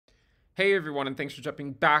Hey everyone, and thanks for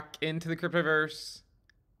jumping back into the Cryptoverse.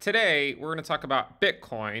 Today, we're going to talk about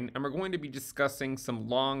Bitcoin, and we're going to be discussing some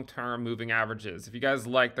long-term moving averages. If you guys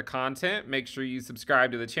like the content, make sure you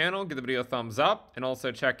subscribe to the channel, give the video a thumbs up, and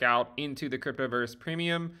also check out Into the Cryptoverse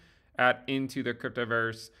Premium at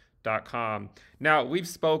intothecryptoverse.com. Now, we've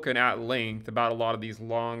spoken at length about a lot of these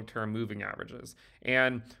long-term moving averages,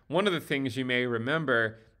 and one of the things you may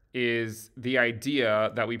remember is the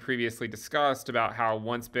idea that we previously discussed about how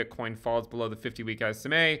once Bitcoin falls below the 50-week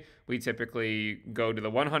SMA, we typically go to the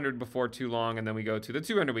 100 before too long, and then we go to the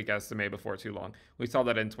 200-week SMA before too long. We saw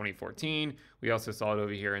that in 2014. We also saw it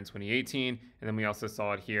over here in 2018, and then we also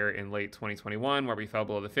saw it here in late 2021 where we fell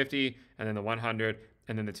below the 50, and then the 100,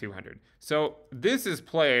 and then the 200. So this is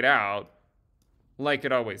played out like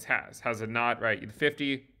it always has it not, right?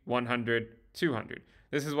 50, 100, 200.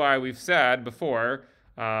 This is why we've said before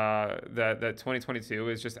that 2022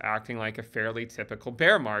 is just acting like a fairly typical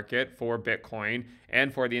bear market for Bitcoin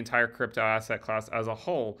and for the entire crypto asset class as a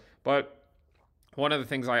whole. But one of the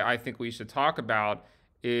things I think we should talk about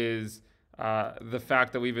is the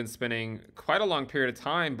fact that we've been spending quite a long period of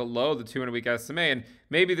time below the 200-week SMA. And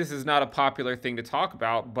maybe this is not a popular thing to talk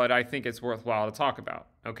about, but I think it's worthwhile to talk about.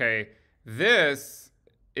 Okay, this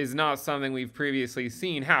is not something we've previously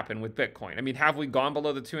seen happen with Bitcoin. I mean, have we gone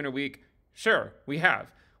below the 200-week? Sure, we have.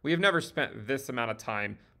 We have never spent this amount of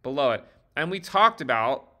time below it. And we talked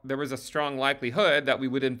about there was a strong likelihood that we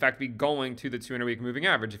would in fact be going to the 200-week moving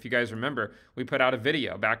average. If you guys remember, we put out a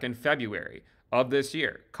video back in February of this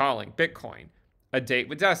year calling Bitcoin a date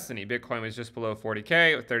with destiny. Bitcoin was just below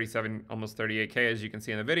 40K, with 37, almost 38K, as you can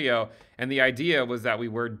see in the video. And the idea was that we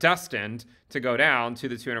were destined to go down to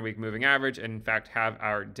the 200-week moving average and in fact have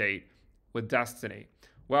our date with destiny.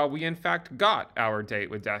 Well, we in fact got our date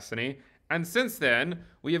with destiny. And since then,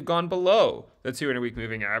 we have gone below the 200-week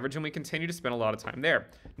moving average, and we continue to spend a lot of time there.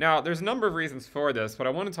 Now, there's a number of reasons for this, but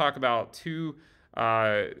I want to talk about two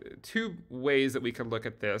ways that we could look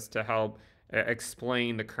at this to help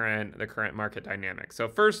explain the current market dynamics. So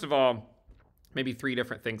first of all, maybe three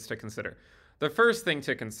different things to consider. The first thing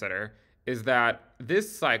to consider is that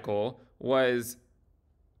this cycle was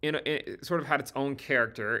it sort of had its own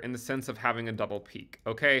character in the sense of having a double peak.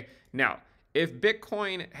 Okay, now, if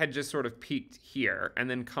Bitcoin had just sort of peaked here and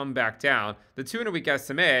then come back down, the 200-week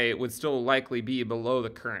SMA would still likely be below the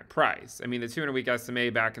current price. I mean, the 200-week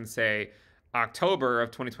SMA back in, say, October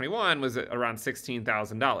of 2021 was around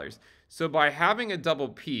 $16,000. So by having a double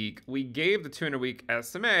peak, we gave the 200-week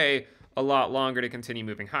SMA a lot longer to continue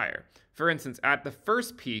moving higher. For instance, at the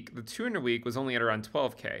first peak, the 200-week was only at around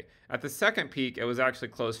 12K. At the second peak, it was actually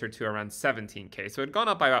closer to around 17K. So it had gone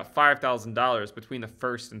up by about $5,000 between the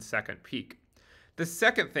first and second peak. The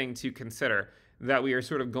second thing to consider that we are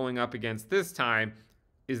sort of going up against this time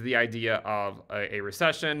is the idea of a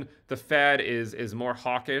recession. The Fed is more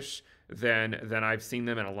hawkish than I've seen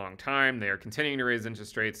them in a long time. They are continuing to raise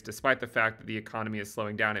interest rates despite the fact that the economy is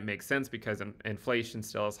slowing down. It makes sense because inflation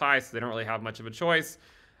still is high, so they don't really have much of a choice.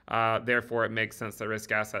 Therefore, it makes sense that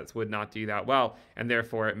risk assets would not do that well, and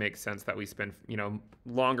therefore it makes sense that we spend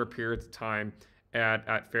longer periods of time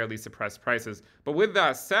at fairly suppressed prices. But with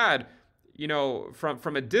that said,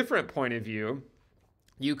 from a different point of view,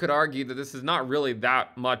 you could argue that this is not really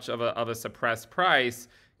that much of a suppressed price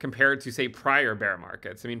compared to, say, prior bear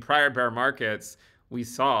markets. I mean, prior bear markets, we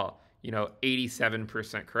saw,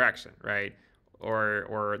 87% correction, right?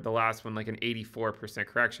 Or the last one, like an 84%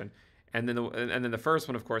 correction. And then the first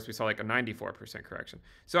one, of course, we saw like a 94% correction.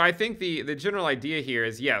 So I think the general idea here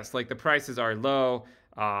is, yes, like the prices are low,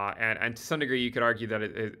 and to some degree you could argue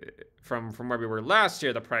that from where we were last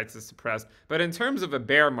year, the price is suppressed. But in terms of a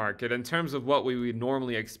bear market, in terms of what we would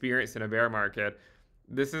normally experience in a bear market,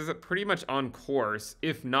 this is pretty much on course,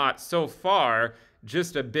 if not so far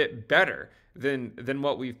just a bit better than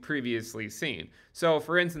what we've previously seen. So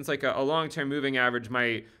for instance, like a long-term moving average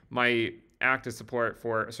might act as support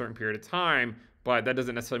for a certain period of time, but that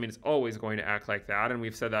doesn't necessarily mean it's always going to act like that. And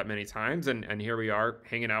we've said that many times, and here we are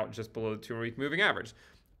hanging out just below the 200-week moving average.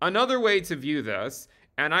 Another way to view this,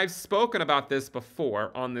 and I've spoken about this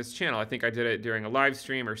before on this channel, I think I did it during a live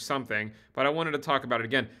stream or something, but I wanted to talk about it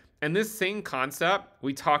again. And this same concept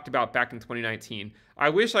we talked about back in 2019. I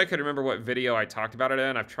wish I could remember what video I talked about it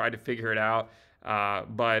in. I've tried to figure it out,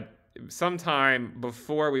 but sometime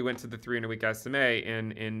before we went to the 300-week SMA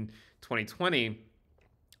in 2020,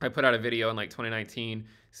 I put out a video in like 2019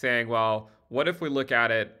 saying, well, what if we look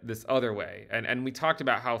at it this other way? And we talked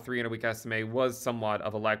about how 300-week SMA was somewhat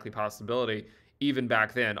of a likely possibility even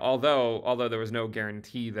back then, although there was no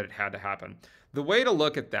guarantee that it had to happen. The way to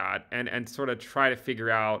look at that and sort of try to figure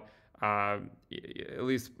out at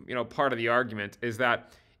least part of the argument is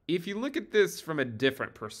that if you look at this from a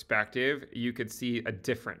different perspective, you could see a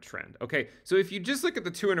different trend. Okay, so if you just look at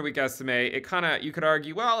the 200-week SMA, you could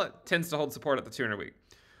argue, well, it tends to hold support at the 200-week.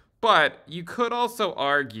 But you could also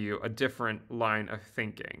argue a different line of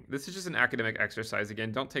thinking. This is just an academic exercise.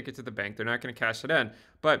 Again, don't take it to the bank. They're not going to cash it in.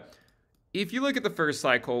 But if you look at the first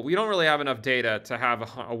cycle, we don't really have enough data to have a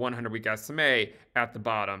 100-week SMA at the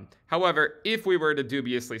bottom. However, if we were to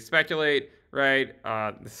dubiously speculate, right,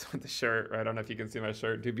 this is with the shirt, right? I don't know if you can see my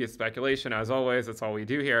shirt. Dubious speculation, as always. That's all we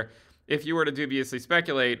do here. If you were to dubiously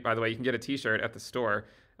speculate, by the way, you can get a t-shirt at the store,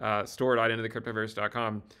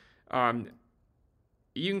 store.intothecryptoverse.com.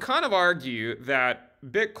 You can kind of argue that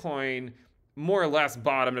Bitcoin more or less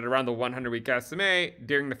bottomed at around the 100-week SMA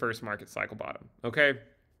during the first market cycle bottom, okay?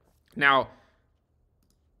 Now,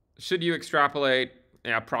 should you extrapolate?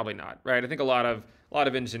 Yeah, probably not, right? I think a lot of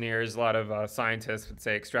engineers, a lot of scientists would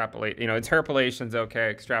say extrapolate. Interpolation's okay,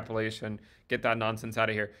 extrapolation, get that nonsense out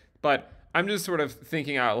of here. But I'm just sort of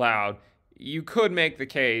thinking out loud. You could make the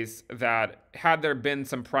case that had there been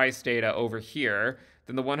some price data over here,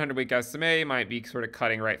 then the 100-week SMA might be sort of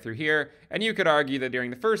cutting right through here. And you could argue that during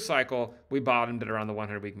the first cycle, we bottomed at around the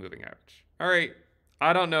 100-week moving average. All right,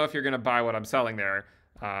 I don't know if you're going to buy what I'm selling there,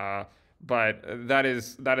 but that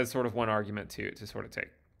is sort of one argument to sort of take.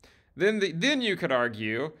 Then you could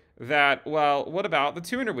argue that, well, what about the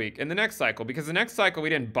 200-week in the next cycle? Because the next cycle, we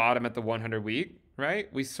didn't bottom at the 100-week,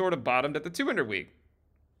 right? We sort of bottomed at the 200-week.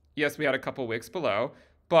 Yes, we had a couple wicks below,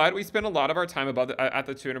 but we spent a lot of our time at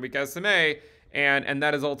the 200-week SMA, and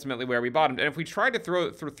that is ultimately where we bottomed. And if we tried to throw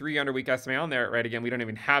 300-week SMA on there, right, again, we don't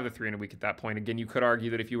even have the 300-week at that point. Again, you could argue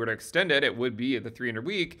that if you were to extend it, it would be at the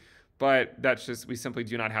 300-week, but that's just, we simply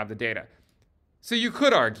do not have the data. So you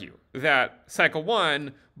could argue that cycle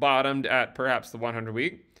 1 bottomed at perhaps the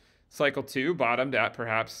 100-week, cycle 2 bottomed at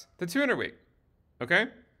perhaps the 200-week, okay?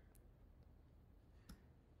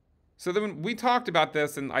 So then we talked about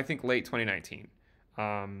this in, I think, late 2019.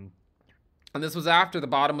 And this was after the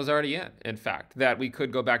bottom was already in fact, that we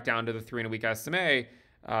could go back down to the 300-week SMA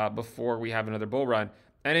before we have another bull run.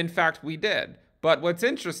 And in fact, we did. But what's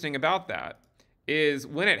interesting about that is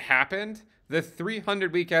when it happened, the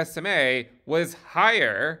 300-week SMA was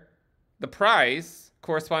higher. The price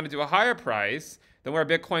corresponded to a higher price than where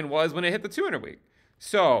Bitcoin was when it hit the 200-week.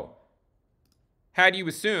 So had you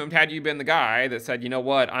been the guy that said, you know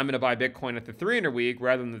what, I'm going to buy Bitcoin at the 300-week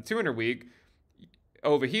rather than the 200-week,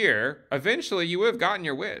 over here, eventually you would have gotten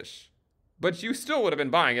your wish, but you still would have been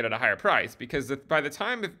buying it at a higher price because by the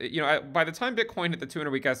time Bitcoin hit the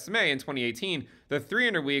 200-week SMA in 2018, the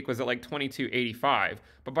 300-week was at like 22.85.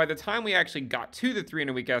 But by the time we actually got to the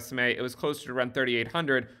 300-week SMA, it was closer to around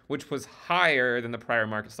 3,800, which was higher than the prior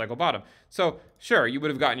market cycle bottom. So sure, you would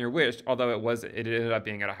have gotten your wish, although it ended up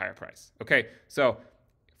being at a higher price. Okay, so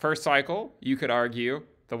first cycle, you could argue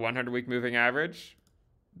the 100-week moving average.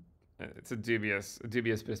 It's a dubious bit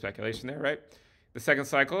of speculation there, right? The second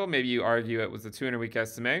cycle, maybe you argue it was the 200-week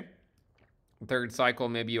SMA. Third cycle,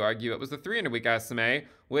 maybe you argue it was the 300-week SMA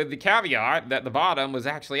with the caveat that the bottom was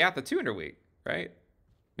actually at the 200-week, right?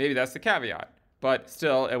 Maybe that's the caveat. But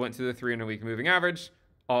still, it went to the 300-week moving average,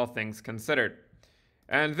 all things considered.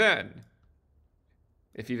 And then,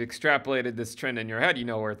 if you've extrapolated this trend in your head, you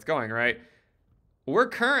know where it's going, right? We're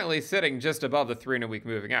currently sitting just above the 300-week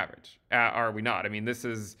moving average, are we not? I mean, this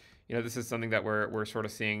is something that we're sort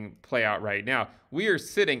of seeing play out right now. We are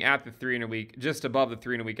sitting at the 300-week, just above the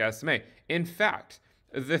 300-week SMA. In fact,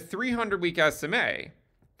 the 300-week SMA,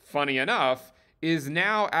 funny enough, is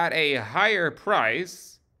now at a higher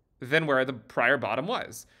price than where the prior bottom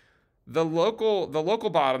was. The local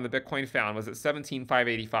bottom that Bitcoin found was at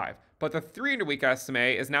 17,585, but the 300-week SMA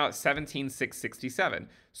is now at 17,667.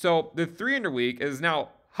 So the 300-week is now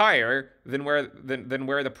higher than where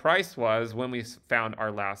the price was when we found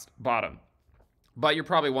our last bottom. But you're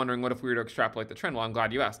probably wondering, what if we were to extrapolate the trend? Well, I'm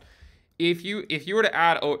glad you asked. If you were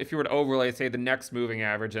to overlay, say, the next moving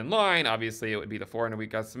average in line, obviously it would be the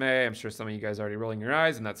 400-week SMA. I'm sure some of you guys are already rolling your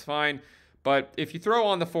eyes, and that's fine. But if you throw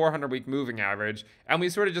on the 400-week moving average, and we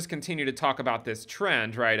sort of just continue to talk about this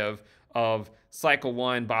trend, right, of cycle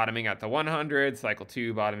 1 bottoming at the 100, cycle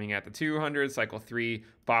 2 bottoming at the 200, cycle 3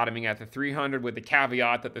 bottoming at the 300, with the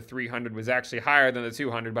caveat that the 300 was actually higher than the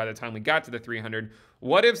 200 by the time we got to the 300.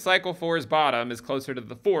 What if cycle 4's bottom is closer to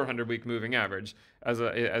the 400-week moving average, as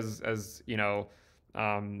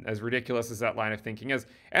ridiculous as that line of thinking is?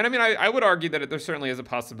 And I mean, I would argue that there certainly is a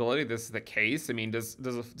possibility this is the case. I mean, does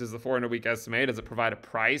the 400-week SMA, does it provide a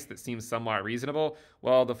price that seems somewhat reasonable?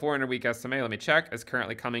 Well, the 400-week SMA, let me check, is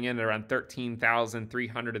currently coming in at around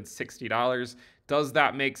 $13,360. Does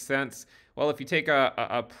that make sense? Well, if you take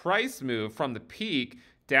a price move from the peak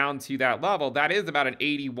down to that level, that is about an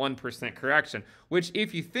 81% correction, which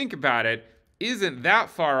if you think about it, isn't that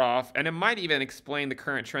far off, and it might even explain the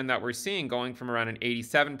current trend that we're seeing going from around an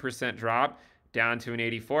 87% drop down to an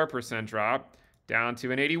 84% drop down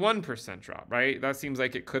to an 81% drop, right? That seems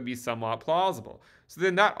like it could be somewhat plausible. So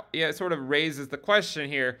then that sort of raises the question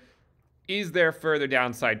here, is there further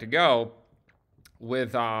downside to go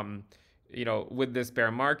with with this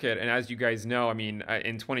bear market? And as you guys know, I mean,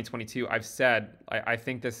 in 2022, I've said I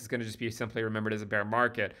think this is going to just be simply remembered as a bear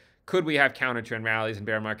market. Could we have counter trend rallies and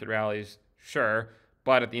bear market rallies? Sure,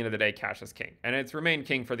 but at the end of the day, cash is king, and it's remained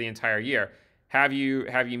king for the entire year. Have you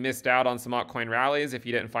missed out on some altcoin rallies if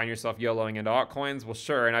you didn't find yourself YOLOing into altcoins? Well,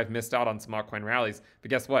 sure, and I've missed out on some altcoin rallies, but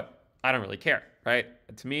guess what? I don't really care, right?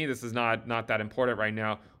 To me, this is not that important right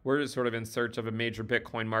now. We're just sort of in search of a major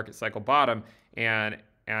Bitcoin market cycle bottom, and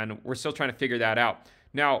we're still trying to figure that out.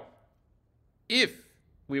 Now, if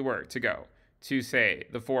we were to go to, say,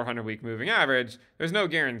 the 400-week moving average, there's no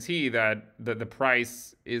guarantee that the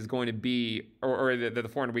price is going to be, or the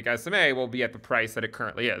 400-week SMA will be at the price that it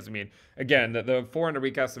currently is. I mean, again, the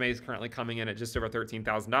 400-week SMA is currently coming in at just over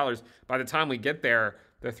 $13,000. By the time we get there,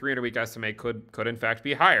 the 300-week SMA could in fact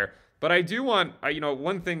be higher. But I do want,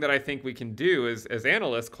 one thing that I think we can do as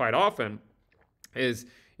analysts quite often is,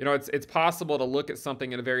 it's possible to look at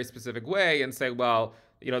something in a very specific way and say, well,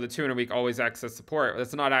 the 200-week always acts as support.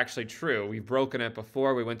 That's not actually true. We've broken it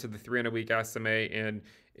before. We went to the 300-week SMA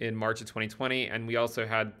in March of 2020, and we also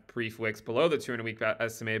had brief wicks below the 200-week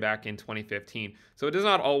SMA back in 2015. So it does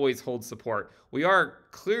not always hold support. We are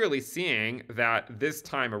clearly seeing that this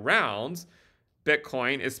time around,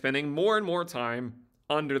 Bitcoin is spending more and more time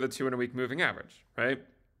under the 200-week moving average, right?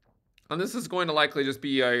 And this is going to likely just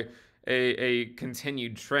be a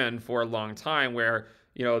continued trend for a long time, where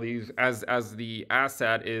these as the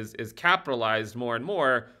asset is capitalized more and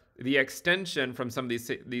more, the extension from some of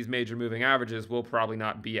these major moving averages will probably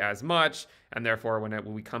not be as much, and therefore when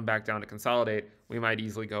we come back down to consolidate, we might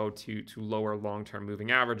easily go to lower long-term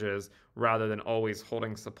moving averages rather than always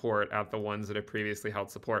holding support at the ones that have previously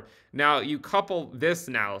held support. Now, you couple this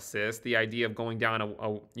analysis, the idea of going down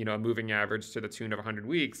a moving average to the tune of 100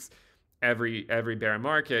 weeks every bear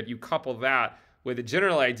market, you couple that with the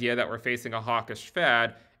general idea that we're facing a hawkish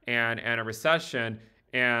Fed and a recession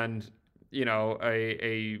and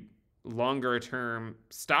a longer term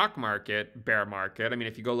stock market bear market. I mean,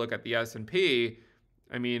 if you go look at the S&P,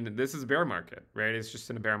 I mean, this is a bear market, right? It's just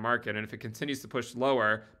in a bear market, and if it continues to push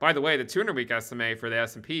lower, by the way, the 200-week SMA for the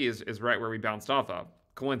S&P is right where we bounced off of,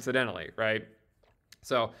 coincidentally, right?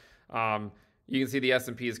 So you can see the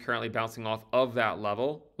S&P is currently bouncing off of that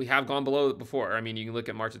level. We have gone below it before. I mean, you can look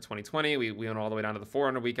at March of 2020. We went all the way down to the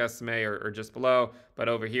 400-week SMA or just below. But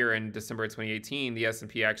over here in December of 2018, the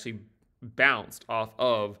S&P actually bounced off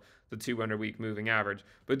of the 200-week moving average.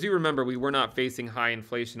 But do remember, we were not facing high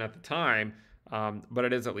inflation at the time. But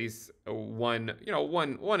it is at least one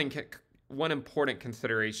important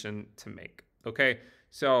consideration to make. Okay,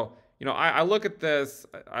 so I look at this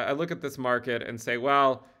market and say,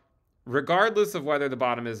 well, regardless of whether the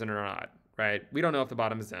bottom is in or not, right? We don't know if the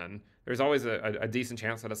bottom is in. There's always a decent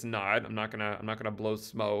chance that it's not. I'm not gonna blow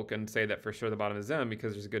smoke and say that for sure the bottom is in,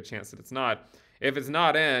 because there's a good chance that it's not. If it's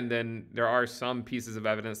not in, then there are some pieces of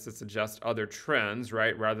evidence to suggest other trends,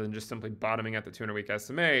 right? Rather than just simply bottoming at the 200-week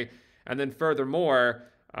SMA. And then furthermore,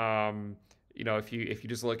 if you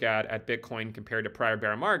just look at Bitcoin compared to prior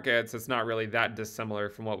bear markets, it's not really that dissimilar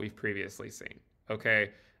from what we've previously seen. Okay,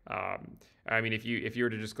 I mean, if you were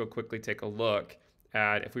to just go quickly take a look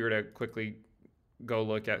at, if we were to quickly go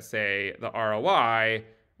look at, say, the ROI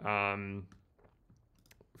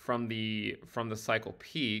from the cycle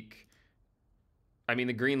peak. I mean,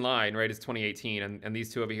 the green line, right, is 2018, and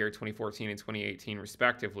these two over here, 2014 and 2018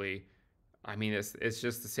 respectively. I mean, it's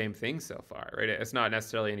just the same thing so far, right? It's not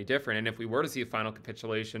necessarily any different. And if we were to see a final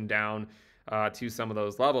capitulation down to some of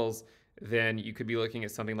those levels, then you could be looking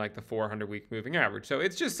at something like the 400-week moving average. So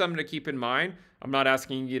it's just something to keep in mind. I'm not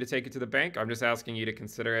asking you to take it to the bank. I'm just asking you to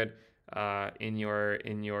consider it in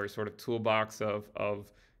your sort of toolbox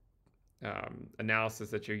of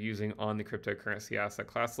analysis that you're using on the cryptocurrency asset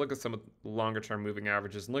class. Look at some of the longer-term moving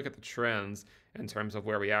averages and look at the trends in terms of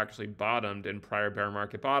where we actually bottomed in prior bear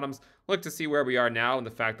market bottoms. Look to see where we are now and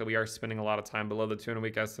the fact that we are spending a lot of time below the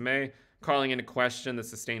 200-week SMA, calling into question the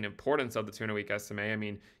sustained importance of the 200-week SMA. I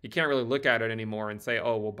mean, you can't really look at it anymore and say,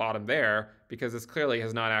 oh, we'll bottom there, because this clearly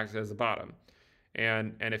has not acted as a bottom.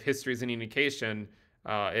 And if history is any indication,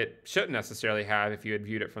 it shouldn't necessarily have if you had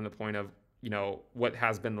viewed it from the point of what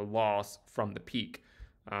has been the loss from the peak.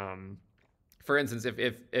 For instance,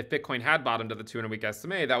 if Bitcoin had bottomed at the 200-week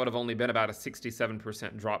SMA, that would have only been about a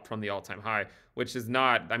 67% drop from the all-time high, which is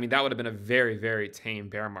not, I mean, that would have been a very, very tame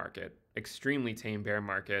bear market, extremely tame bear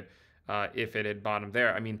market if it had bottomed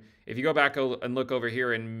there. I mean, if you go back and look over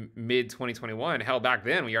here in mid 2021, hell, back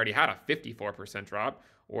then we already had a 54% drop,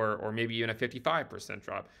 or maybe even a 55%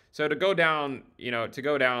 drop. So to go down,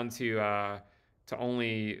 to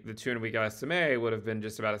only the 200-week SMA would have been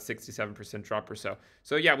just about a 67% drop or so.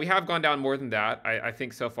 So yeah, we have gone down more than that. I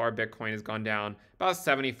think so far Bitcoin has gone down about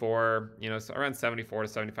 74, so around 74 to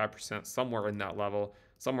 75%, somewhere in that level,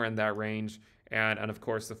 somewhere in that range. And of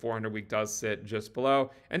course, the 400-week does sit just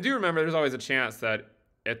below. And do remember, there's always a chance that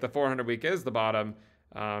if the 400-week is the bottom,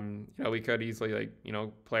 we could easily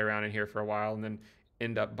play around in here for a while and then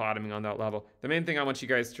end up bottoming on that level. The main thing I want you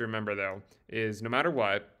guys to remember, though, is no matter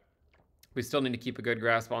what, we still need to keep a good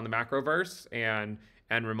grasp on the macroverse and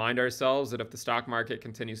remind ourselves that if the stock market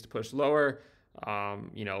continues to push lower,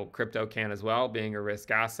 crypto can as well, being a risk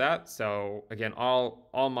asset. So again, all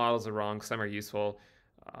models are wrong. Some are useful.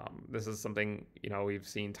 This is something, we've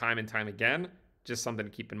seen time and time again. Just something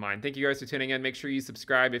to keep in mind. Thank you guys for tuning in. Make sure you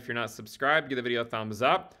subscribe if you're not subscribed. Give the video a thumbs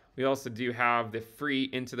up. We also do have the free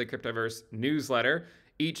Into the Cryptoverse newsletter.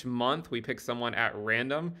 Each month, we pick someone at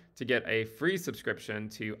random to get a free subscription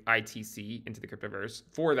to ITC, Into the Cryptoverse,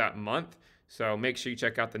 for that month. So make sure you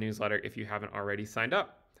check out the newsletter if you haven't already signed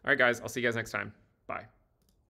up. All right, guys, I'll see you guys next time. Bye.